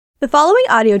The following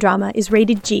audio drama is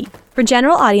rated G for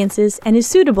general audiences and is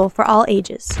suitable for all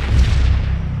ages. They don't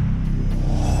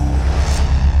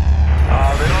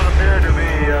appear to be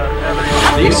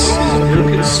having... This is a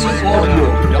Broken Sea audio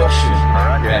production,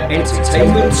 where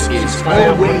entertainment is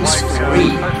always free.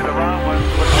 Hit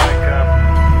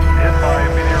by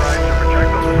meteorites or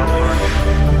projectiles of some sort.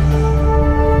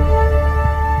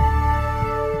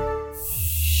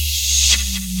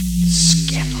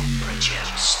 Scaffold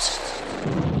produced.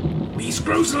 Beast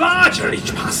grows larger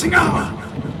each passing hour.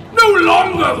 No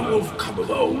longer the wolf cub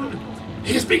of old.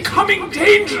 He is becoming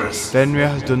dangerous. Fenrir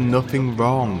has done nothing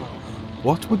wrong.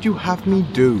 What would you have me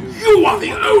do? You are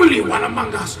the only one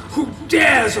among us who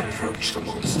dares approach the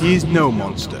monster. He is no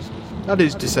monster. That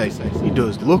is to say, he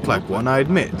does look like one, I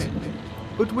admit.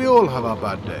 But we all have our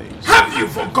bad days. Have you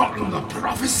forgotten the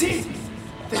prophecy?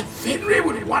 That Fenrir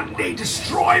would one day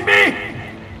destroy me?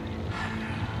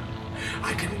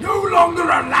 I can no longer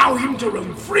allow him to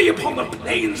roam free upon the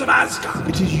plains of Asgard.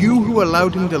 It is you who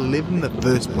allowed him to live in the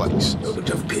first place.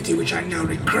 Moment of pity which I now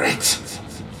regret.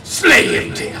 Slay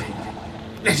him, Tyr.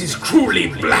 Let his cruelly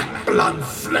black blood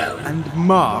flow. And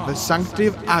mar the sanctity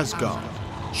of Asgard.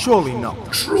 Surely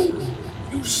not. True.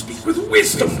 You speak with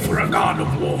wisdom for a god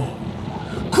of war.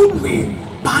 Could we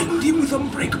bind him with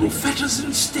unbreakable fetters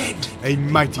instead? A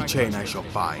mighty chain I shall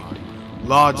bind,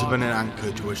 larger than an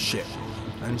anchor to a ship,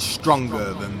 and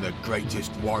stronger than the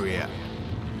greatest warrior.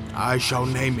 I shall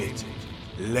name it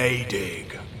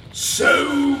Leydig.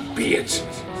 So be it.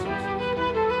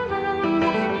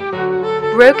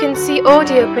 Broken Sea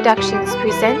Audio Productions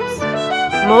presents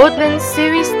Maudlin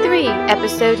Series 3,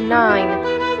 Episode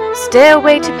 9,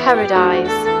 Stairway to Paradise.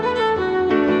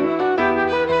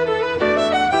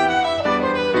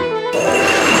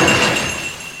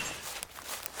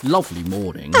 Lovely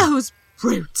morning. Those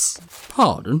brutes!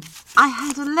 Pardon? I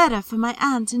had a letter from my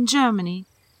aunt in Germany.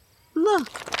 Look.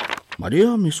 My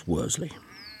dear Miss Worsley,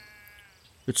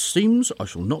 it seems I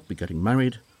shall not be getting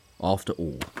married after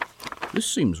all. This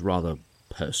seems rather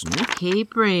personal.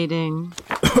 Keep reading.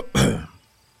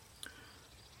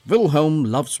 Wilhelm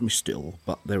loves me still,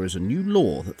 but there is a new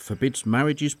law that forbids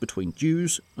marriages between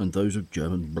Jews and those of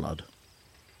German blood.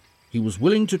 He was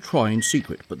willing to try in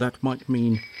secret, but that might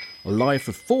mean a life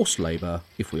of forced labour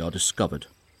if we are discovered.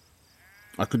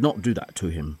 I could not do that to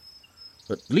him.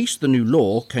 At least the new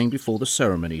law came before the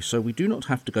ceremony, so we do not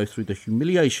have to go through the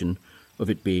humiliation of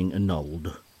it being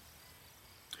annulled.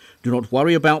 Do not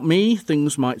worry about me.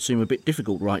 Things might seem a bit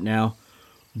difficult right now,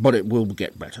 but it will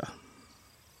get better.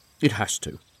 It has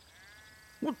to.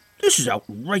 Well, this is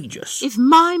outrageous. If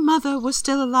my mother was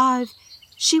still alive,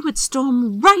 she would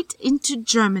storm right into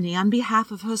Germany on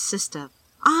behalf of her sister.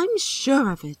 I'm sure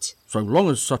of it. So long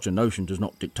as such a notion does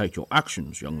not dictate your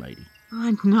actions, young lady.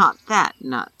 I'm not that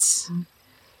nuts.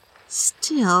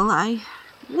 Still, I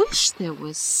wish there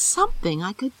was something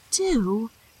I could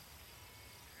do.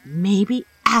 Maybe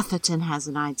Atherton has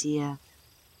an idea.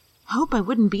 Hope I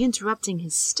wouldn't be interrupting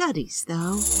his studies,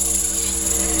 though.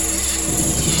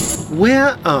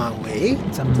 Where are we?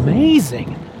 It's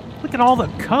amazing. Look at all the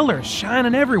colors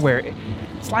shining everywhere.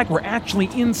 It's like we're actually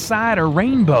inside a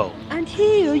rainbow. And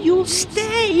here you'll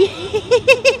stay.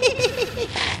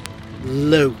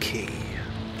 Loki.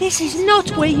 This is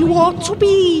not where you ought to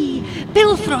be.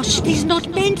 Bifrost is not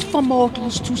meant for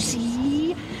mortals to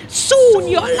see. Soon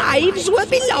your lives will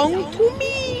belong to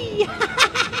me.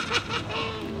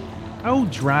 Oh,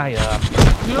 dry up.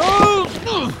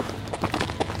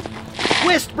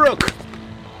 Westbrook!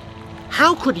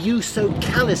 How could you so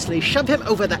callously shove him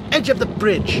over the edge of the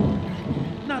bridge?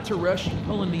 Not to rush you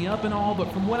pulling me up and all,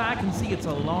 but from what I can see, it's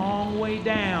a long way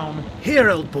down.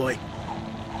 Here, old boy.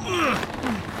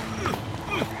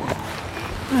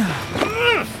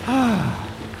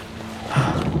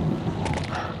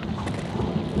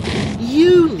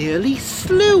 You nearly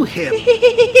slew him.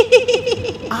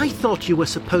 I thought you were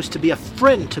supposed to be a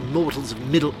friend to mortals of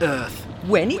Middle-earth.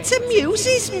 When it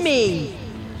amuses me.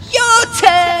 Your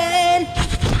turn!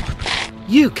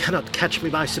 You cannot catch me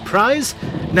by surprise,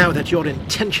 now that your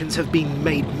intentions have been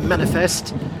made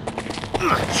manifest.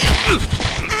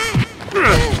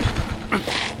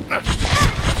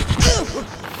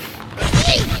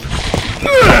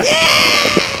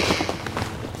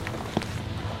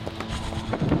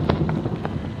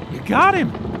 You got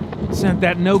him! Sent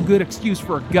that no-good excuse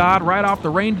for a god right off the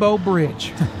Rainbow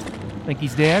Bridge. Think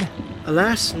he's dead?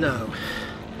 Alas, no.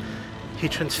 He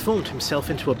transformed himself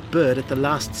into a bird at the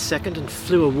last second and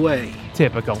flew away.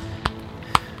 Typical.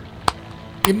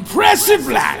 Impressive,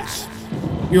 lads!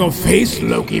 You faced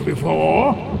Loki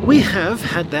before? We have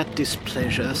had that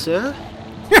displeasure, sir.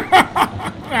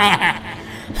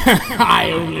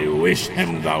 I only wish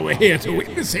Heimdall were here to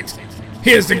witness it.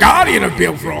 He is the guardian of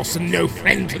Bifrost and no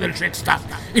friend to the trickster.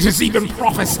 It is even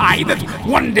prophesied that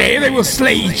one day they will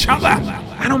slay each other.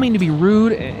 I don't mean to be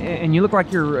rude, and you look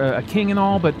like you're a king and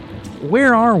all, but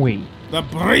where are we? The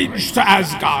bridge to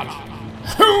Asgard,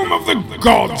 home of the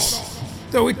gods.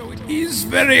 Though it is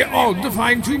very odd to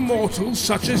find two mortals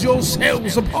such as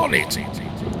yourselves upon it.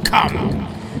 Come,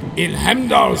 in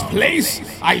Heimdall's place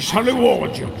I shall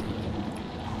reward you.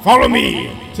 Follow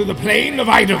me to the plain of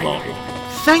Idagor.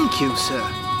 Thank you, sir.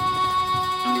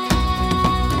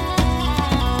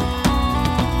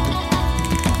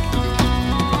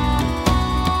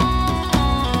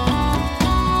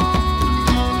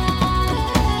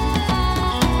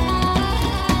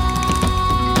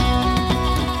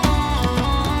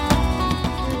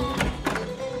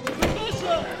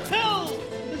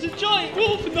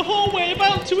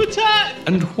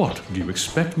 And what do you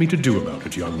expect me to do about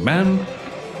it, young man?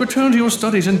 Return to your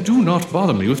studies and do not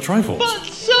bother me with trifles. But,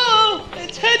 sir,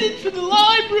 it's headed for the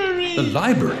library. The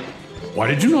library? Why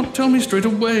did you not tell me straight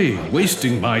away,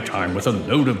 wasting my time with a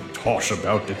load of tosh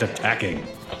about it attacking?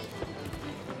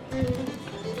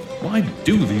 Why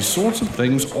do these sorts of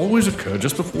things always occur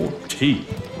just before tea?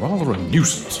 Rather a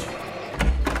nuisance.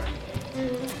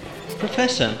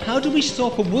 Professor, how do we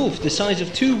stop a wolf the size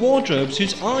of 2 wardrobes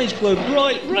whose eyes glow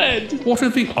bright red? What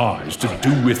have the eyes to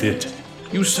do with it?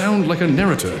 You sound like a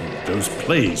narrator in those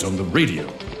plays on the radio.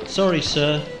 Sorry,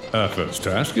 sir. Our first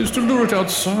task is to lure it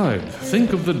outside.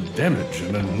 Think of the damage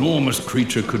an enormous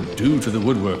creature could do to the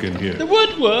woodwork in here. The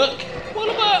woodwork? What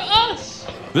about us?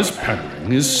 This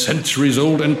paneling is centuries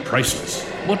old and priceless.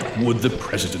 What would the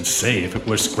president say if it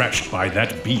were scratched by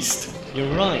that beast?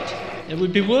 You're right. It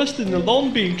would be worse than the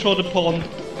lawn being trod upon.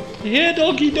 Here,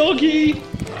 doggy, doggy!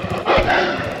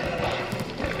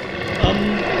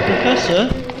 Professor,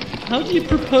 how do you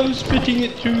propose fitting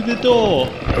it through the door?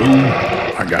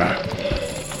 Oh, Aga.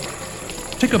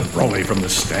 Take a brolly from the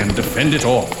stand to fend it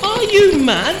off. Are you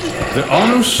mad? There are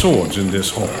no swords in this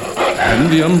hall, and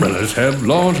the umbrellas have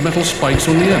large metal spikes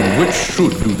on the end, which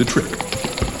should do the trick.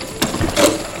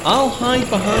 I'll hide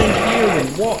behind here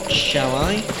and watch, shall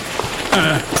I?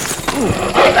 I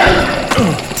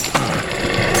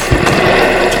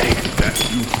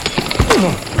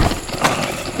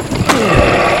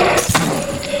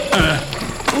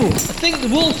think the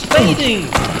wolf's fading.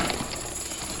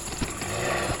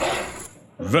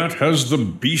 That has the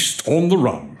beast on the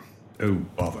run. Oh,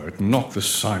 bother, it knocked the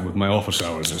sign with my office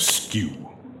hours askew.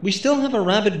 We still have a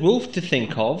rabid wolf to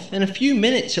think of. In a few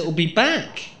minutes it'll be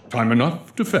back. Time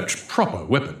enough to fetch proper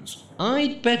weapons.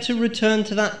 I'd better return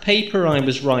to that paper I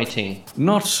was writing.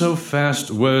 Not so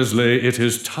fast, Worsley. It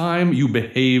is time you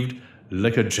behaved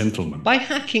like a gentleman. By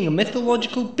hacking a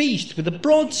mythological beast with a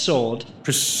broadsword?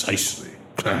 Precisely.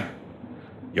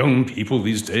 Young people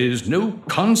these days, no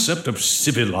concept of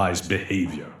civilized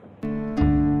behavior.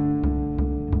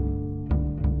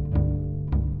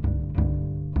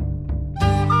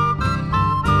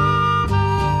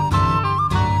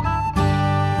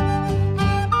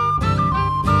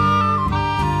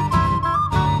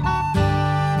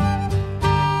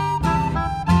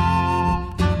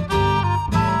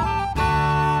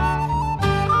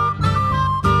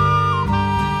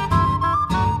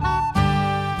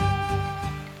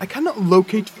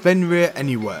 Locate Fenrir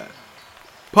anywhere.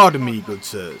 Pardon me, good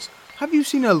sirs. Have you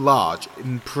seen a large,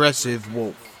 impressive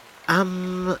wolf?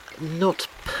 Not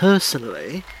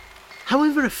personally.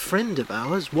 However, a friend of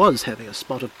ours was having a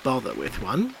spot of bother with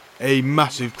one. A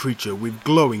massive creature with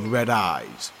glowing red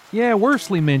eyes. Yeah,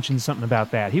 Worsley mentioned something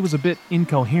about that. He was a bit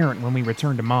incoherent when we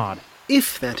returned to Mod.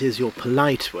 If that is your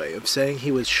polite way of saying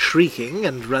he was shrieking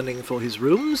and running for his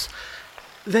rooms,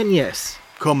 then yes.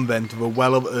 Come then to the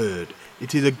Well of Erd.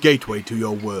 It is a gateway to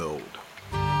your world.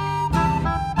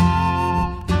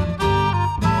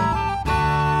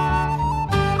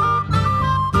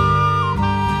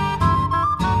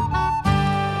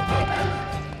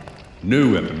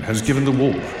 No weapon has given the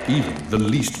wolf even the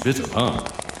least bit of harm.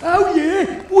 Oh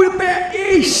yeah? What about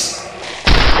this?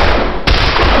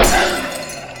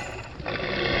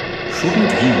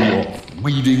 Shouldn't you be off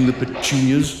weeding the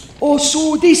petunias? I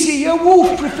saw this here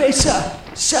wolf, Professor.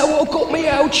 So I got me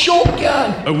old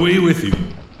shotgun. Away with you.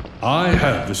 I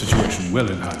have the situation well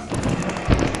in hand.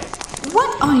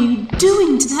 What are you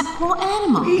doing to that poor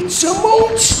animal? It's a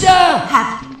monster!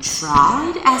 Have you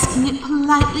tried asking it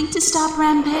politely to stop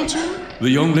rampaging? The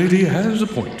young lady has a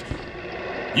point.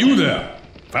 You there,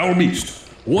 foul beast.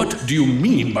 What do you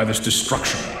mean by this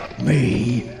destruction?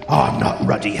 Me? I'm not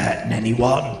ruddy hurting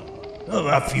anyone.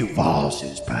 A few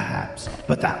vases, perhaps,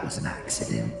 but that was an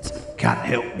accident. Can't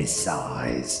help my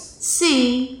size.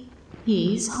 See?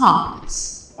 He's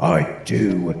harmless. I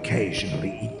do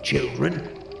occasionally eat children,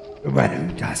 but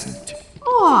who doesn't?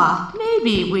 Or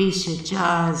maybe we should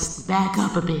just back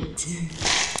up a bit.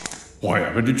 Why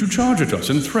ever did you charge at us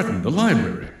and threaten the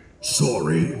library?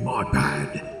 Sorry, my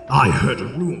bad. I heard a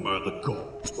rumor the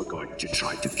gods were going to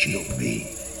try to kill me.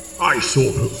 I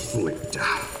sort of flipped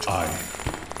out. I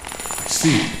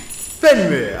see.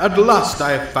 Fenrir, at last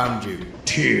I have found you.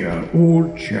 Dear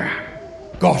old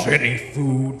chap, got any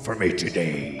food for me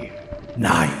today?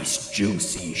 Nice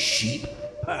juicy sheep,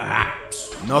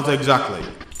 perhaps? Not exactly.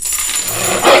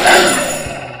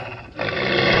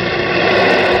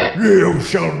 You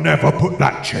shall never put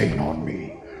that chain on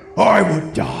me. I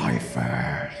would die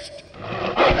first.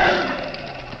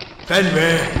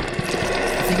 Fenrir!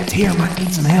 I think Tyr might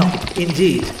need some help.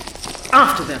 Indeed.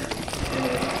 After them.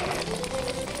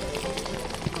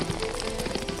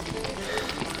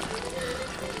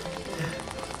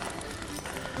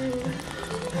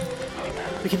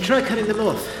 We can try cutting them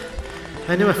off.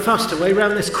 I know a faster way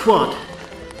round this quad.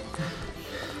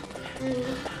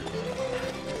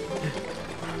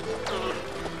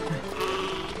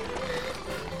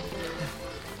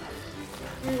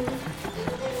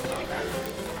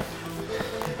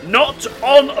 Not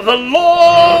on the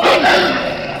lawn!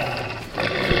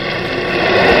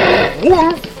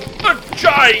 Wolf! A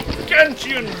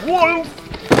gigantean wolf!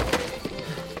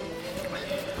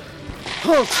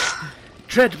 Halt!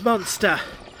 Dread monster!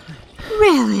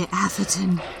 Really,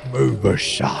 Atherton? Move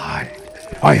aside.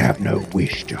 I have no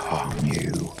wish to harm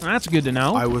you. That's good to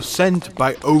know. I was sent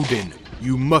by Odin.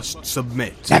 You must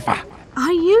submit. Never.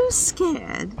 Are you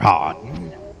scared?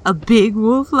 Pardon? A big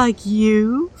wolf like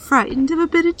you, frightened of a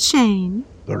bit of chain?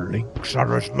 The links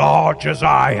are as large as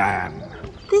I am.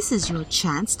 This is your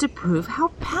chance to prove how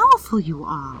powerful you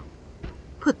are.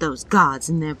 Put those guards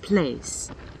in their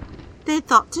place. They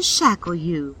thought to shackle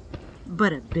you,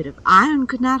 but a bit of iron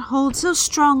could not hold so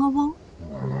strong a wolf.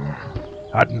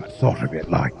 Hadn't thought of it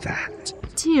like that.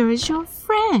 Tyr is your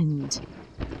friend.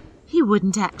 He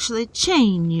wouldn't actually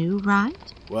chain you,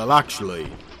 right? Well, actually,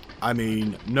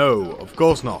 no, of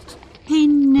course not. He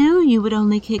knew you would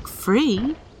only kick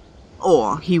free,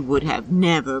 or he would have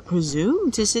never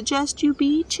presumed to suggest you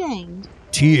be chained.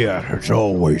 Tyr has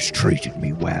always treated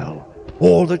me well.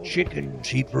 All the chickens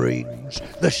he brings,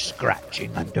 the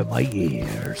scratching under my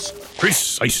ears.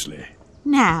 Precisely.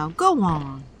 Now, go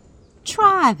on.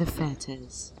 Try the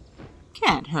fetters.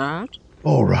 Can't hurt.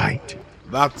 All right.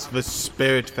 That's the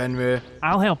spirit, Fenrir.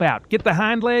 I'll help out. Get the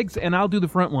hind legs, and I'll do the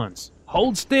front ones.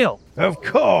 Hold still. Of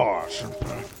course.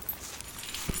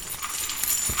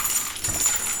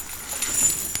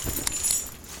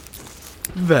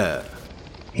 There.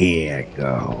 Here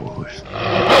goes.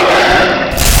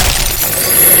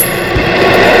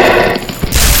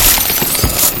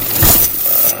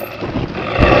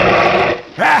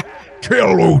 Ha!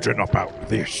 Tell Odin about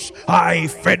this. I,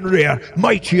 Fenrir,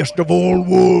 mightiest of all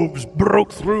wolves,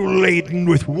 broke through Leyden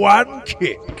with one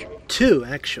kick. 2,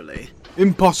 actually.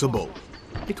 Impossible.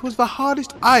 It was the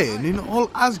hardest iron in all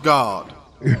Asgard.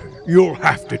 You'll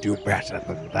have to do better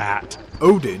than that.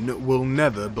 Odin will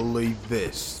never believe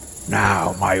this.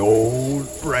 Now, my old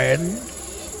friend,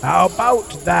 how about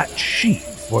that sheep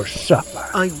for supper?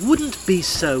 I wouldn't be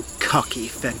so cocky,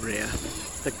 Fenrir.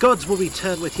 The gods will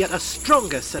return with yet a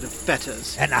stronger set of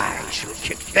fetters. And I shall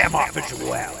kick them off as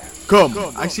well. Come,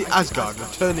 I see Asgard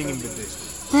returning in the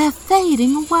distance. They're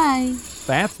fading away.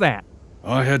 That's that.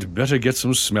 I had better get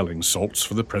some smelling salts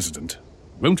for the president.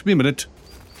 Won't be a minute.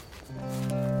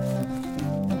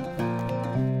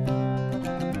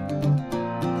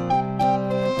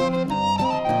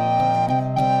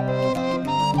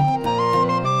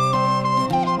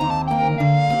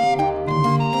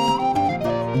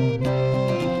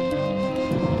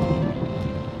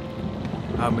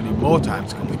 How many more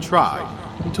times can we try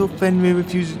until Fenrir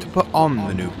refuses to put on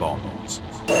the new bonds?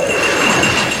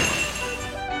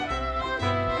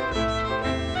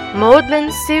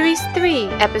 Maudlin Series 3,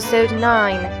 Episode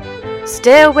 9,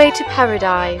 Stairway to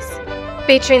Paradise,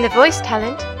 featuring the voice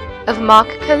talent of Mark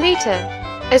Kalita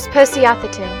as Percy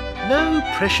Atherton. No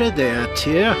pressure there,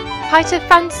 Tyr. Peter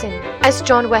Franson as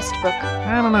John Westbrook.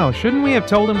 I don't know, shouldn't we have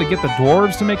told him to get the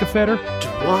dwarves to make a fetter?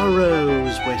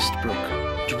 Dwarrows, Westbrook.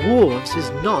 Dwarves is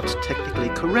not technically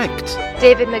correct.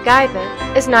 David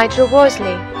MacGyver as Nigel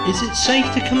Worsley. Is it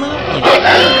safe to come out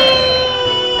yet?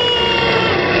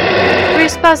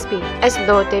 Bruce Busby as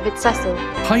Lord David Cecil.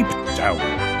 Pipe down.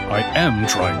 I am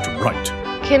trying to write.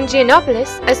 Kim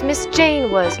Giannopoulos as Miss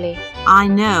Jane Worsley. I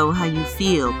know how you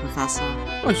feel, Professor.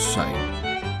 I say,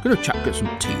 could a chap get some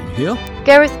tea in here?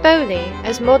 Gareth Bowley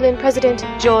as Maudlin President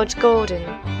George Gordon.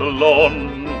 The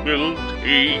lawn It'll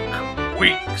take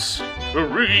weeks to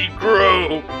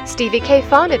regrow. Stevie K.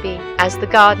 Farnaby as the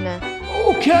gardener.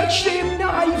 Oh, catch them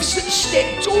knives that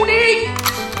stepped on it!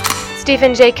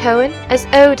 Stephen J. Cohen as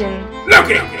Odin.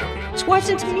 Look it! It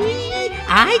wasn't me.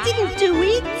 I didn't do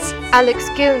it. Alex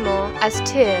Gilmore as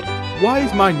Tyr. Why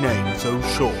is my name so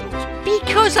short?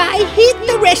 Because I hid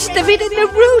the rest of it in the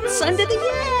roots under the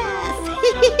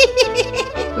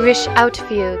earth. Rish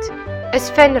Outfield as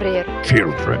Fenrir.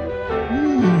 Children.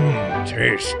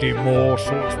 Tasty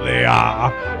morsels they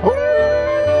are.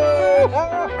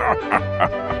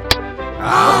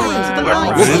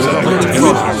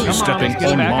 Stepping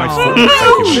on my foot.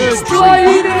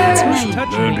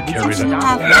 Learn to carry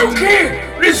that. Loki!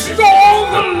 Restore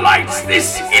the lights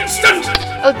this instant!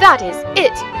 Oh, that is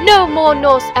it. No more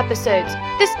Norse episodes.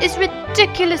 This is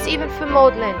ridiculous even for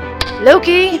Maudlin.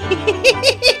 Loki!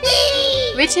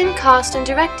 Written, cast and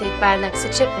directed by Alexa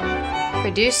Chippen.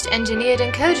 Produced, engineered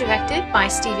and co-directed by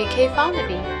Stevie K.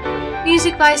 Farnaby.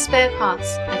 Music by Spare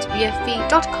Parts at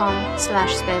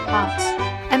bfb.com/spareparts.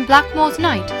 And Blackmore's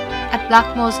Night at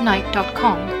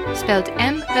blackmoresnight.com, spelled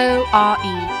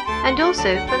M-O-R-E. And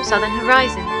also from Southern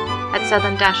Horizon at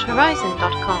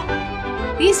southern-horizon.com.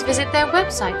 Please visit their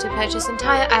website to purchase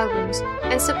entire albums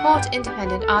and support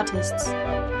independent artists.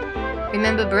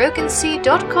 Remember,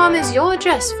 BrokenSea.com is your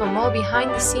address for more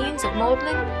behind the scenes of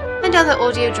Maudlin and other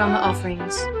audio drama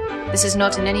offerings. This is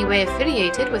not in any way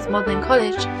affiliated with Maudlin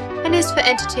College and is for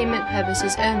entertainment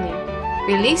purposes only.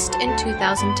 Released in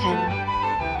 2010.